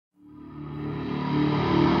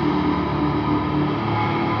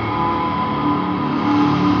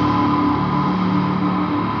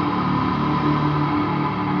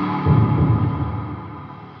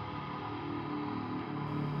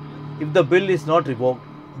If the bill is not revoked,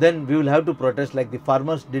 then we will have to protest like the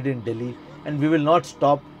farmers did in Delhi, and we will not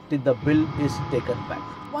stop till the bill is taken back.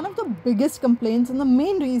 One of the biggest complaints and the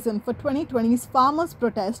main reason for 2020's farmers'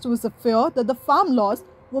 protest was the fear that the farm laws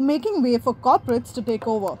were making way for corporates to take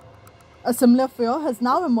over. A similar fear has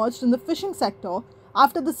now emerged in the fishing sector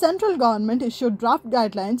after the central government issued draft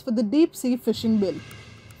guidelines for the deep sea fishing bill.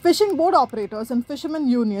 Fishing boat operators and fishermen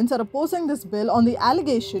unions are opposing this bill on the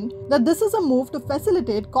allegation that this is a move to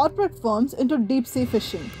facilitate corporate firms into deep sea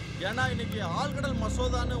fishing.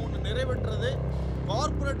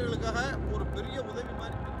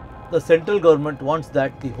 The central government wants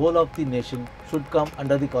that the whole of the nation should come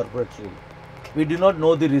under the corporate rule. We do not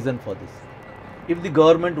know the reason for this. If the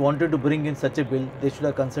government wanted to bring in such a bill, they should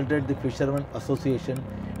have consulted the Fishermen Association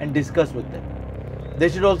and discussed with them. They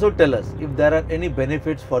should also tell us if there are any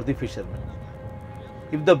benefits for the fishermen.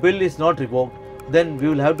 If the bill is not revoked, then we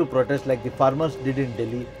will have to protest like the farmers did in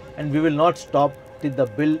Delhi, and we will not stop till the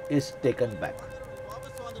bill is taken back.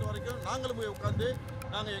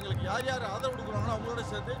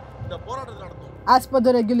 As per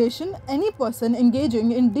the regulation, any person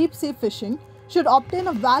engaging in deep sea fishing should obtain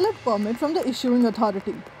a valid permit from the issuing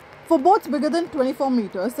authority. For boats bigger than 24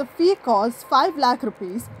 meters, the fee costs 5 lakh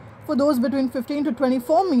rupees. For those between 15 to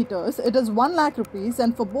 24 meters, it is 1 lakh rupees,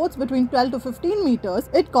 and for boats between 12 to 15 meters,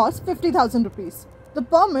 it costs 50,000 rupees. The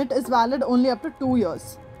permit is valid only up to 2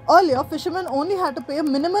 years. Earlier, fishermen only had to pay a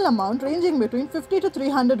minimal amount ranging between 50 to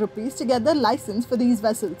 300 rupees to get their license for these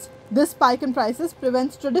vessels. This spike in prices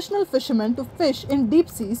prevents traditional fishermen to fish in deep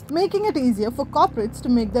seas, making it easier for corporates to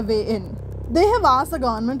make their way in. They have asked the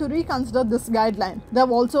government to reconsider this guideline. They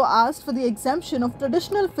have also asked for the exemption of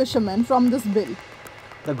traditional fishermen from this bill.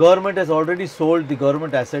 The government has already sold the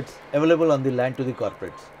government assets available on the land to the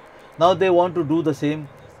corporates. Now they want to do the same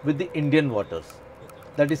with the Indian waters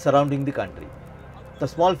that is surrounding the country. The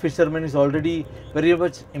small fisherman is already very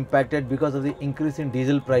much impacted because of the increase in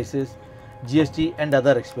diesel prices, GST and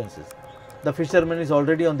other expenses. The fisherman is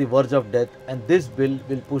already on the verge of death, and this bill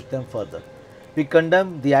will push them further. We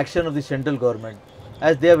condemn the action of the central government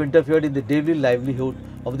as they have interfered in the daily livelihood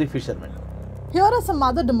of the fishermen. Here are some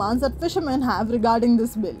other demands that fishermen have regarding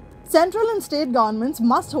this bill. Central and state governments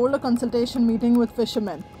must hold a consultation meeting with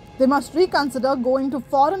fishermen. They must reconsider going to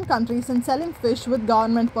foreign countries and selling fish with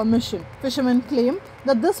government permission. Fishermen claim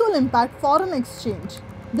that this will impact foreign exchange.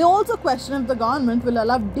 They also question if the government will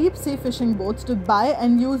allow deep sea fishing boats to buy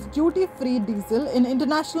and use duty-free diesel in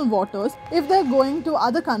international waters if they are going to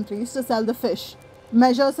other countries to sell the fish.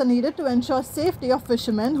 Measures are needed to ensure safety of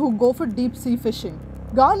fishermen who go for deep sea fishing.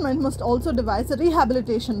 Government must also devise a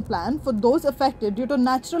rehabilitation plan for those affected due to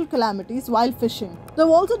natural calamities while fishing. They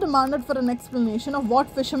have also demanded for an explanation of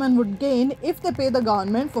what fishermen would gain if they pay the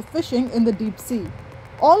government for fishing in the deep sea.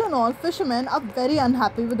 All in all, fishermen are very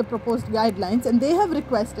unhappy with the proposed guidelines, and they have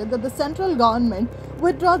requested that the central government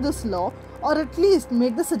withdraw this law or at least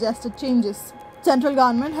make the suggested changes. Central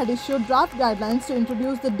government had issued draft guidelines to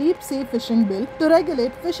introduce the deep sea fishing bill to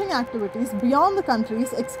regulate fishing activities beyond the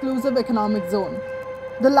country's exclusive economic zone.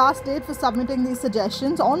 The last date for submitting these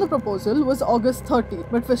suggestions on the proposal was August 30,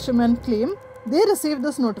 but fishermen claim they received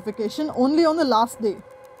this notification only on the last day.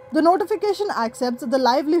 The notification accepts that the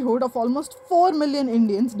livelihood of almost 4 million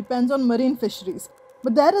Indians depends on marine fisheries,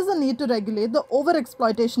 but there is a need to regulate the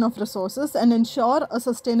overexploitation of resources and ensure a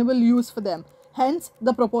sustainable use for them, hence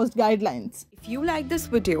the proposed guidelines. If you like this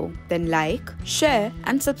video, then like, share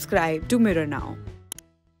and subscribe to Mirror Now.